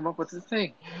trying to come up with the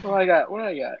thing. What do I got?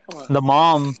 Come on. The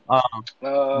mom,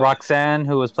 Roxanne,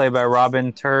 who was played by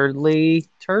Robin Turnley.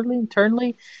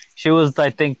 She was, I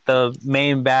think, the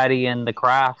main baddie in The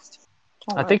Craft.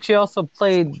 I think she also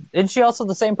played. Isn't she also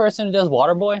the same person who does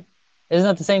Waterboy? Isn't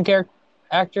that the same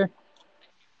actor?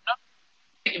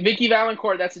 Vicky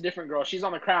Valancourt, that's a different girl. She's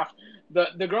on The Craft.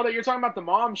 The girl that you're talking about, the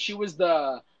mom, she was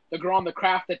the girl on The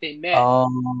Craft that they met.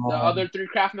 The other 3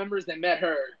 Craft members, they met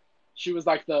her. She was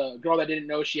like the girl that didn't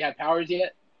know she had powers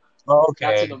yet. Okay.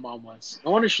 That's who the mom was.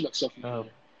 No wonder she looks so familiar. Oh.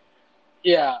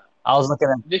 Yeah. I was looking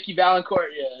at Vicky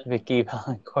Valancourt, yeah. Vicky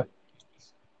Valancourt.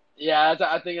 Yeah,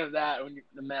 I think of that.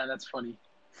 Man, that's funny.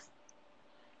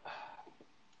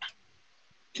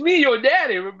 To me, your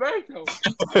daddy, Roberto.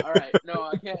 All right, no,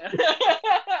 I can't.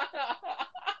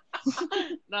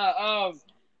 Oh,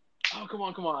 come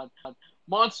on.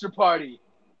 Monster Party.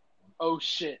 Oh,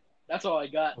 shit. That's all I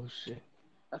got. Oh shit.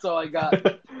 That's all I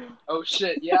got. Oh,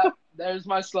 shit. Yeah, there's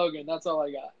my slogan. That's all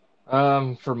I got.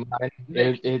 For mine,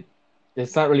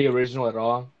 it's not really original at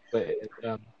all, but it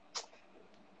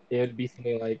would be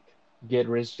something like "Get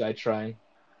rich, die trying."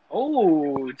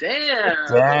 Oh, damn.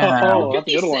 Oh, that's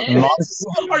a good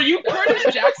one. Are you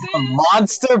Curtis Jackson?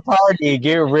 Monster Party,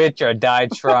 get rich or die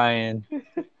trying.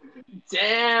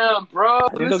 Damn, bro.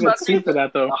 He doesn't get sued for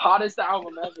that, though. The hottest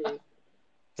album ever.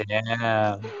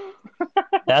 Damn.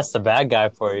 That's the bad guy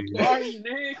for you. Sorry,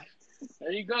 Nick.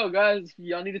 There you go, guys.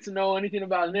 Y'all needed to know anything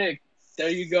about Nick. There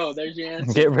you go. There's your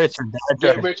answer. Get rich or die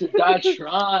Get trying. rich or die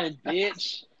trying,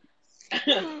 bitch.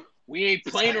 We ain't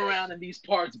playing around in these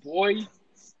parts, boy.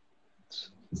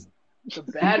 The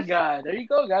bad guy. There you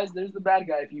go, guys. There's the bad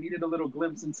guy. If you needed a little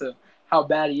glimpse into how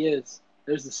bad he is,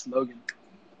 there's the slogan.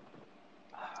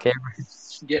 Get rich.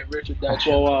 Get rich or die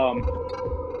trying. Well,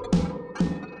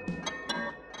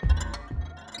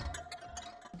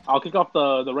 I'll kick off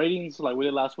the ratings like we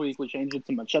did last week. We changed it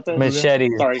to machetes.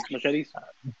 Machetes. Sorry, machetes. Machetes.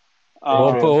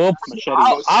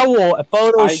 I will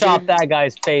Photoshop that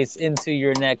guy's face into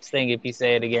your next thing if you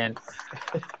say it again.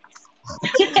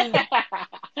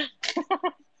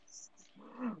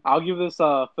 I'll give this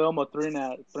film a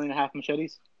 3.5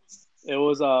 machetes. It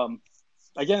was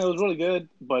again, it was really good,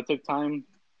 but it took time.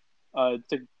 It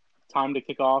took time to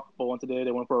kick off, but once it did,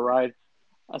 it went for a ride.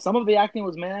 Some of the acting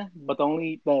was meh, but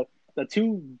the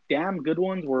 2 damn good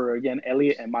ones were again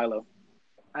Elliot and Milo.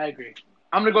 I agree.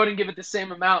 I'm gonna go ahead and give it the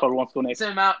same amount. But wants to go next.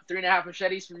 Same amount, 3.5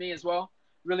 machetes for me as well.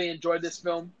 Really enjoyed this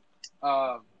film.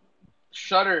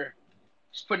 Shudder,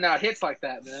 just putting out hits like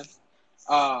that, man.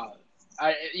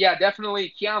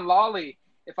 Definitely Keanu Lawley.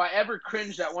 If I ever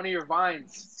cringed at one of your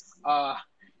vines,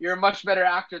 You're a much better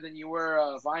actor than you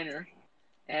were Viner.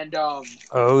 And Oh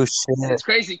and it's shit!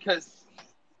 crazy because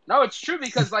no, it's true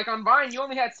because like on Vine, you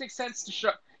only had 6 seconds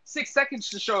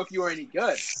to show if you were any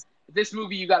good. This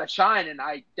movie, you got to shine, and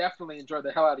I definitely enjoyed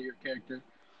the hell out of your character.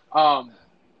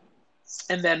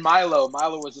 And then Milo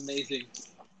was amazing,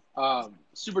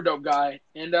 super dope guy.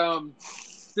 And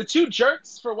the two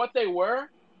jerks, for what they were,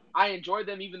 I enjoyed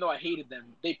them even though I hated them.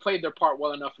 They played their part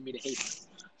well enough for me to hate them.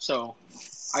 So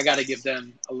I got to give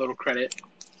them a little credit.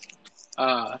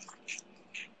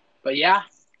 But yeah,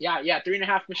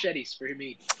 3.5 machetes for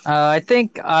me. I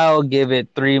think I'll give it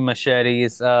 3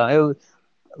 machetes. It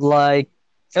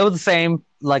was the same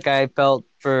like I felt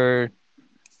for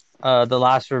the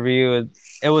last review.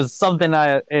 It was something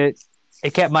it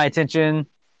kept my attention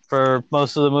for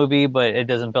most of the movie, but it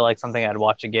doesn't feel like something I'd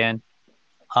watch again.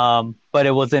 But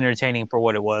it was entertaining for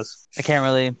what it was.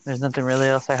 There's nothing really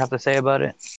else I have to say about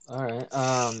it. All right.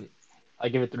 I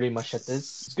give it 3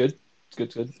 machetes. It's good.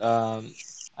 It's good.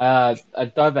 I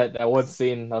thought that one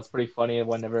scene that was pretty funny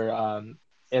whenever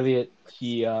Elliot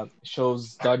he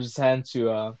shows Dodge's hand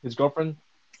to his girlfriend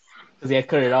because he had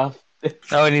cut it off.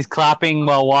 Oh, and he's clapping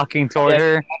while walking toward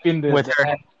her with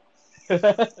her.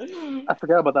 I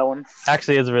forgot about that one.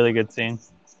 Actually, it's a really good scene.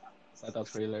 I thought it was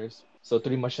pretty hilarious. So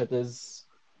 3 machetes,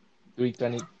 3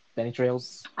 Danny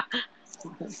trails.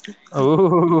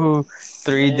 Ooh,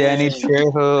 3 Danny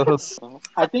Trejo.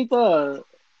 I think the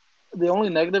only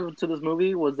negative to this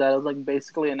movie was that it was like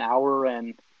basically an hour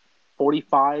and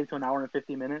 45 to an hour and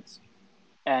 50 minutes.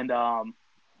 And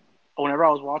whenever I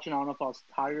was watching, I don't know if I was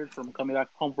tired from coming back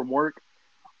home from work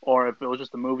or if it was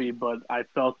just a movie, but I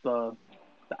felt the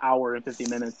hour and 50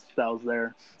 minutes that was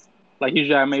there. Like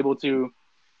usually I'm able to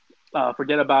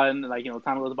forget about it and like,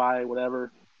 time goes by,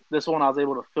 whatever. This one I was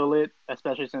able to feel it,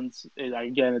 especially since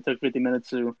it took 50 minutes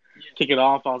to kick it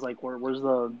off. I was like, where's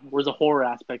the horror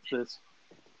aspect to this?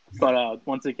 But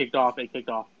once it kicked off, it kicked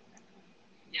off.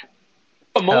 Yeah.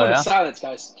 A moment of silence,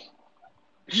 guys.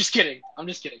 I'm just kidding. I'm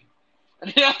just kidding.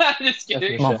 Yeah,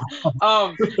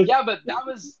 but that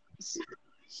was.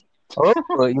 Oh,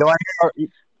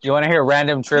 you want to hear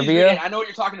random trivia? I know what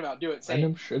you're talking about. Do it. Say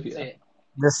Random it. trivia. Say it.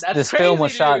 This film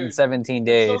was shot in 17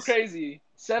 days. So crazy.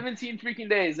 17 freaking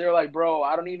days. They were like, bro,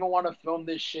 I don't even want to film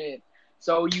this shit.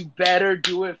 So you better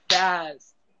do it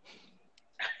fast.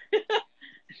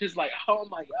 It's just like, oh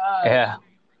my god. Yeah.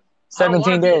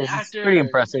 17 days. It's pretty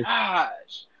impressive.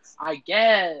 Gosh. I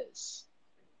guess.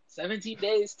 17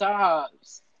 days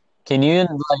tops. Can you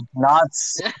not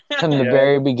from the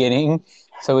very beginning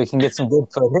so we can get some good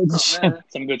footage?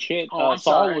 Some good shit. I'm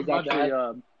Saul sorry, was my actually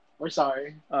bad. We're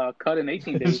sorry. cut in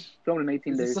 18 days. Filmed in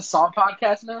 18 Is days. this a Saw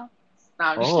podcast now?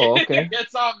 Nah, I'm just kidding. Okay.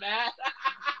 Get Saw mad.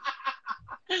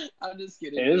 I'm just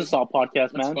kidding. It is a Saw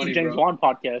podcast, man. funny, It's a James bro. Bond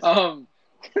podcast.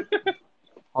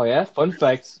 Oh yeah, fun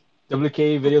facts.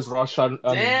 WK videos were all shot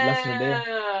less than a day.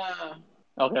 Damn.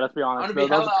 Okay, let's be honest. I'm There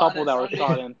gonna was be a couple hella that were honest.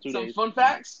 shot in 2 Some days. fun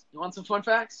facts? You want some fun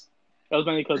facts? That was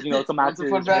mainly because, it's a match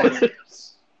Want some series. fun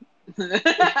facts?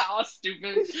 All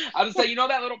stupid. I'll just say, you know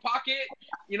that little pocket?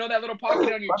 You know that little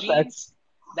pocket on your Fun jeans?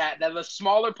 That the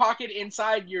smaller pocket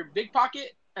inside your big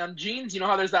pocket on jeans? You know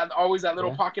how there's always that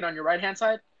little pocket on your right hand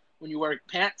side when you wear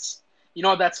pants? You know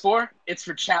what that's for? It's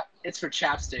for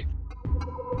chapstick.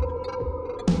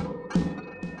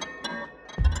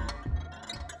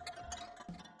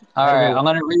 All right, I'm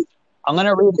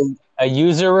gonna read a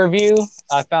user review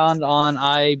I found on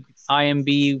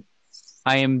IMDb,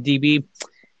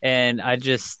 and I'm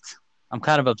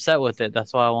kind of upset with it.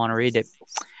 That's why I want to read it.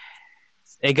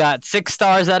 It got 6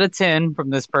 stars out of 10 from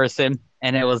this person,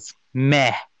 and it was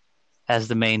meh as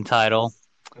the main title.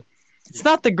 It's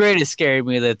not the greatest scary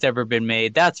movie that's ever been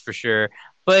made, that's for sure,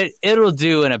 but it'll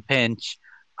do in a pinch.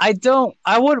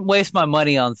 I wouldn't waste my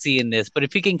money on seeing this, but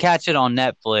if you can catch it on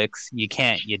Netflix, you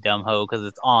can't, you dumb hoe, because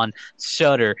it's on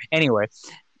Shudder. Anyway,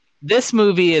 this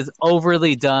movie is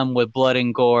overly done with blood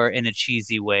and gore in a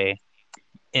cheesy way.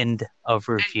 End of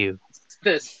review.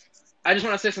 I just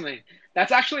want to say something.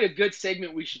 That's actually a good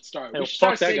segment we should start. Hey, We should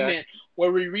start a fuck that guy. segment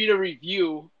where we read a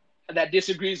review that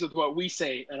disagrees with what we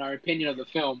say and our opinion of the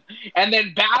film, and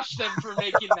then bash them for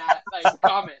making that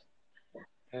comment.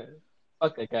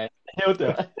 Fuck that guy.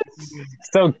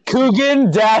 So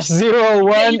Coogan-01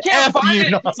 Yeah, you can't F find you.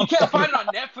 it. You can't find it on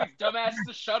Netflix, dumbass. It's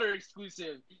a Shudder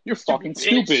exclusive. You're fucking bitch.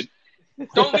 stupid.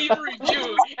 Don't leave a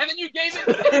review. And then you gave it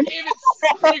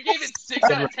 6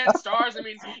 out of 10 stars. I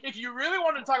mean, if you really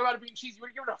wanted to talk about it being cheesy, you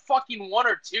would give it a fucking 1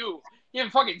 or 2. You give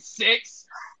it fucking 6.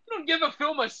 You don't give a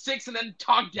film a 6 and then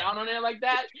talk down on it like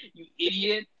that, you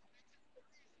idiot.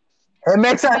 It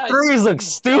makes our Nice. threes look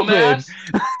stupid. Dumbass.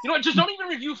 You know what? Just don't even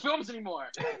review films anymore.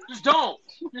 Just don't.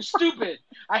 You're stupid.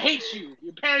 I hate you.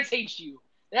 Your parents hate you.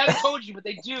 They haven't told you, but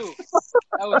they do.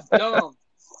 That was dumb.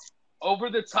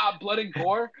 Over the top blood and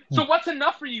gore. So what's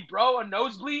enough for you, bro? A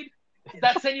nosebleed? Does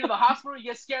that send you to the hospital? You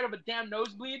get scared of a damn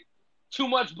nosebleed? Too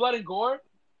much blood and gore?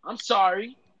 I'm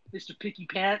sorry, Mr. Picky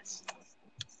Pants.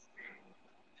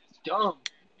 It's dumb.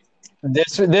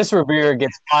 This reviewer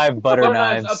gets 5 butter Butter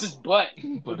knives knives. up his butt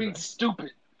for being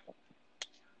stupid.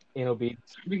 Anal bead.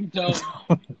 Being dumb.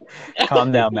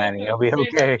 Calm down, Manny. It'll be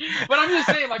okay. But I'm just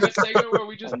saying, like a segment where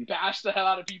we just bash the hell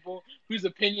out of people whose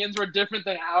opinions were different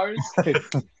than ours.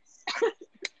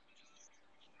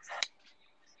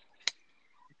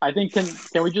 I think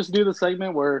can we just do the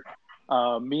segment where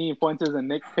me, Fuentes, and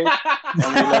Nick pick,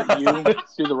 and we let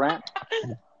you do the rant?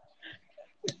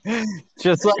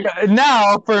 Just like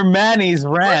now for Manny's First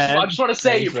of all, I rant. just want to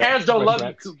say, your parents don't love you,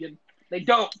 Rants. Coogan. They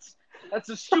don't. That's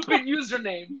a stupid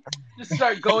username. Just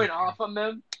start going off on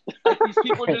them. Like, these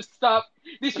people just stop.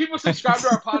 These people subscribe to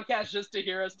our podcast just to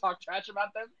hear us talk trash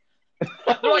about them.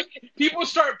 They're like, people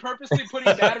start purposely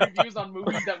putting bad reviews on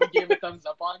movies that we gave a thumbs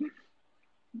up on.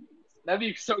 That'd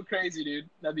be so crazy, dude.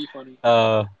 That'd be funny.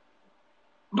 But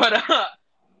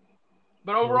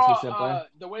overall, Senpai?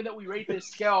 the way that we rate this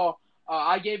scale,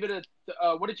 I gave it a.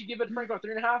 What did you give it, Franco?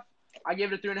 3.5. I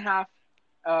gave it a 3.5.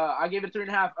 I gave it a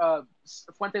 3.5.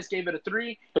 Fuentes gave it a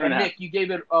 3. And 3.5. Nick, you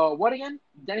gave it what again?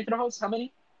 Danny Trojos, how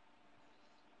many?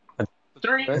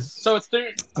 3. Yes. So it's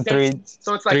 3. Okay. 3.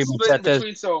 So it's like 3 split in machetes.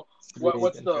 between. So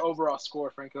what's the Okay. overall score,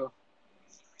 Franco?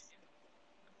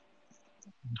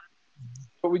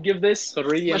 But we give this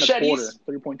 3 and a Machetes.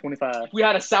 quarter. 3.25. We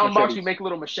had a sound box. Machetes. We make a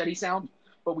little machete sound,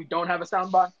 but we don't have a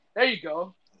sound box. There you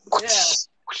go. Yeah.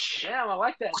 Damn, I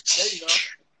like that. There you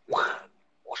go.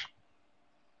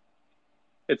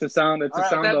 It's a sound. It's All a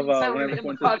right, sound that of means that we're whenever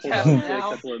gonna Fuentes end the pulls out his podcast dick. now.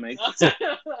 That's what it makes.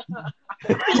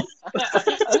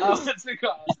 What's it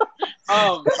called?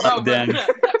 No, Damn.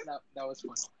 but that was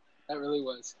fun. That really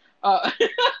was. Okay.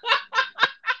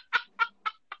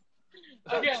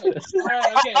 All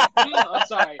right, okay. I'm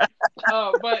sorry.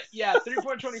 But yeah,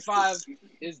 3.25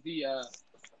 is the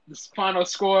final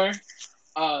score.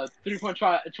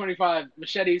 3.25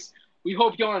 machetes. We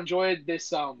hope y'all enjoyed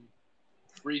this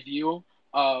review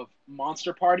of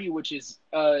Monster Party, which is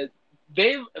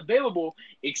available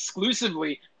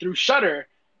exclusively through Shudder.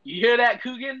 You hear that,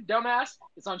 Coogan, dumbass?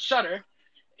 It's on Shudder.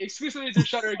 Exclusively through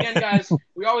Shudder. Again, guys,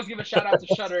 we always give a shout out to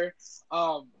Shudder.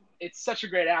 It's such a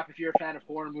great app if you're a fan of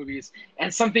horror movies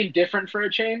and something different for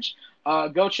a change.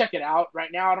 Go check it out.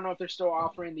 Right now, I don't know if they're still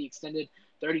offering the extended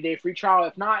 30-day free trial.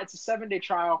 If not, it's a 7-day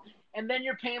trial, and then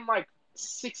you're paying like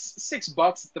 $6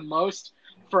 at the most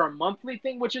for a monthly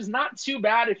thing, which is not too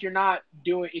bad if you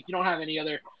don't have any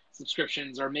other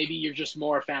subscriptions, or maybe you're just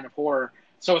more a fan of horror,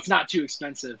 so it's not too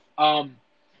expensive.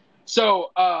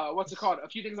 So what's it called? A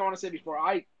few things I want to say before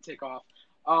I take off.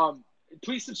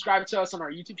 Please subscribe to us on our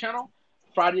YouTube channel,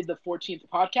 Friday the 14th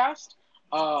Podcast.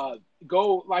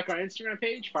 Go like our Instagram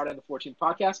page, Friday the 14th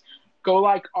Podcast. Go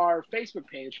like our Facebook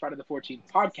page, Friday the 14th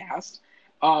Podcast.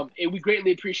 We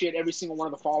greatly appreciate every single one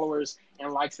of the followers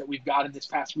and likes that we've gotten this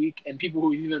past week, and people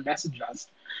who even messaged us.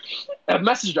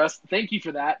 Thank you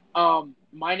for that.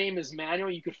 My name is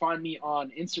Manuel. You can find me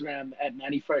on Instagram at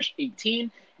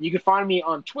MannyFresh18. You can find me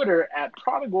on Twitter at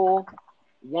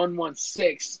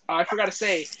Prodigal116. I forgot to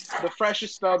say, the fresh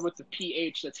is spelled with the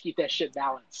PH. Let's keep that shit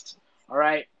balanced. All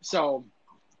right? So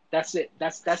that's it.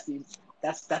 That's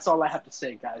all I have to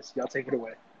say, guys. Y'all take it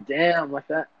away. Damn, like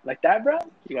that, bro?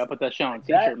 You gotta put that shit on a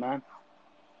t-shirt, man.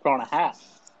 Put on a hat.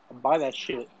 Buy that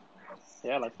shit.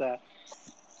 Yeah, like that.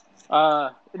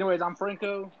 Anyways, I'm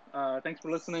Franco. Thanks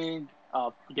for listening.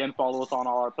 Again, follow us on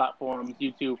all our platforms: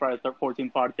 YouTube, Friday the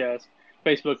 14th Podcast,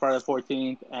 Facebook, Friday the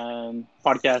 14th, and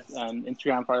podcast, and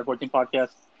Instagram, Friday the 14th Podcast.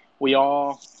 We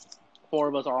all 4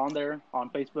 of us are on there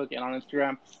on Facebook and on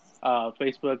Instagram.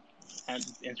 Facebook and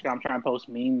Instagram, I'm trying to post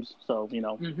memes. So, if you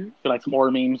like some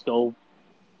horror memes, go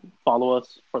follow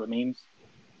us for the memes.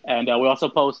 And we also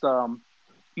post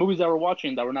movies that we're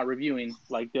watching that we're not reviewing.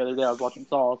 Like the other day I was watching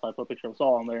Saw, so I put a picture of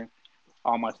Saw on there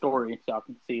on my story so I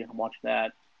can see I'm watching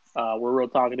that. We're real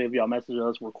talkative. Y'all message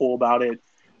us. We're cool about it.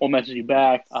 We'll message you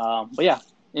back. But yeah,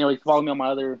 anyways, follow me on my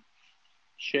other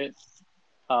shit.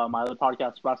 My other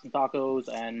podcast, Sprouts and Tacos,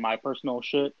 and my personal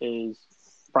shit is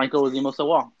Franco Zemo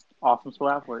Sawal. Awesome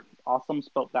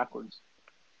spelled backwards.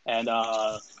 And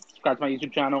subscribe to my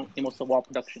YouTube channel, Emo Sawal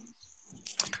Productions.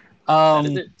 That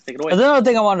is it. Take it away. Another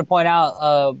thing I wanted to point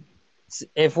out,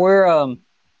 if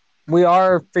we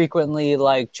are frequently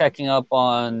like checking up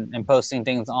on and posting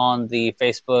things on the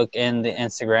Facebook and the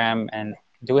Instagram, and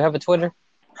do we have a Twitter?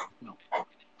 All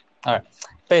right.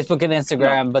 Facebook and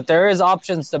Instagram, but there is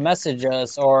options to message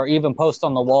us or even post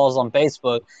on the walls on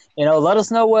Facebook. Let us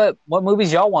know what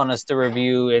movies y'all want us to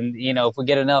review, and if we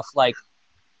get enough like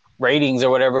ratings or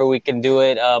whatever, we can do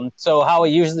it. So how it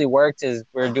usually works is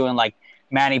we're doing like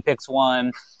Manny picks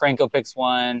one, Franco picks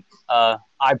one, I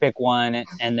pick one,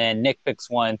 and then Nick picks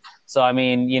one. So I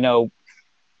mean,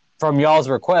 from y'all's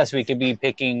request, we could be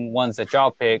picking ones that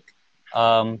y'all pick,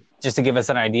 just to give us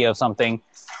an idea of something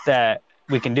that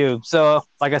we can do. So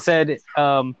like I said,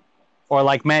 or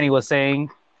like Manny was saying,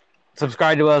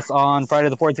 subscribe to us on Friday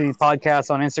the 14th podcast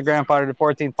on Instagram, Friday the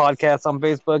 14th podcast on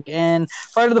Facebook, and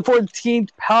Friday the 14th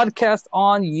podcast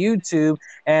on YouTube.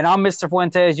 And I'm Mr.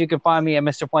 Fuentes. You can find me at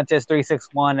Mr. Fuentes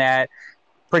 361 at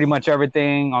pretty much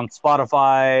everything, on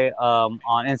Spotify,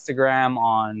 on Instagram,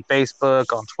 on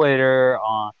Facebook, on Twitter.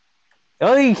 The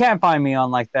only thing you can't find me on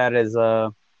like that is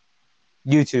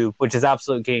YouTube, which is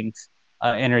Absolute Kings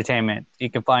Entertainment.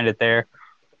 You can find it there.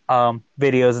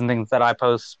 Videos and things that I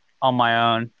post on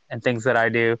my own and things that I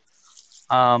do.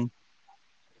 But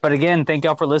again, thank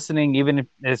y'all for listening,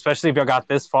 especially if y'all got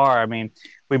this far. I mean,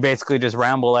 we basically just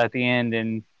ramble at the end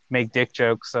and make dick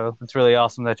jokes, so it's really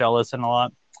awesome that y'all listen a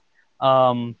lot.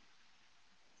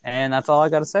 And that's all I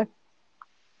got to say.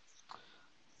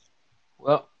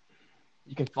 Well,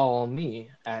 you can follow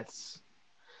me on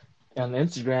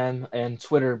Instagram and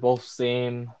Twitter, both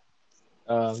same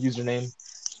username,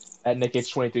 at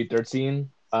NickH2313.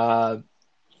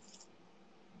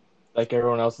 Like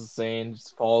everyone else is saying,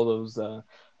 just follow those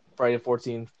Friday the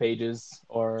 14th pages,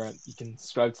 or you can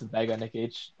subscribe to the Bad Guy Nick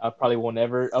H. I probably won't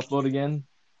ever upload again,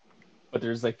 but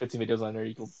there's like 15 videos on there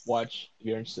you can watch if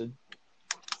you're interested.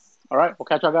 All right, we'll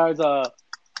catch y'all guys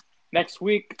next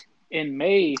week in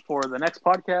May for the next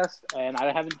podcast, and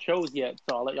I haven't chose yet,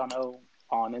 so I'll let y'all know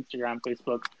on Instagram,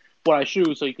 Facebook, what I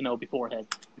choose, so you can know before time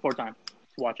to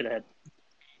watch it ahead.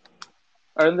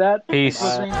 Other than that, peace.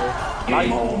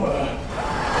 Game over.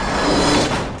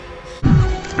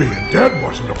 Being dead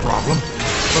wasn't a problem,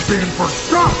 but being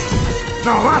forgotten,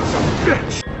 now that's a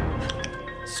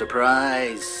bitch.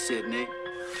 Surprise, Sydney.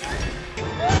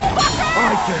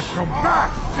 I can't come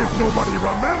back if nobody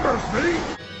remembers me.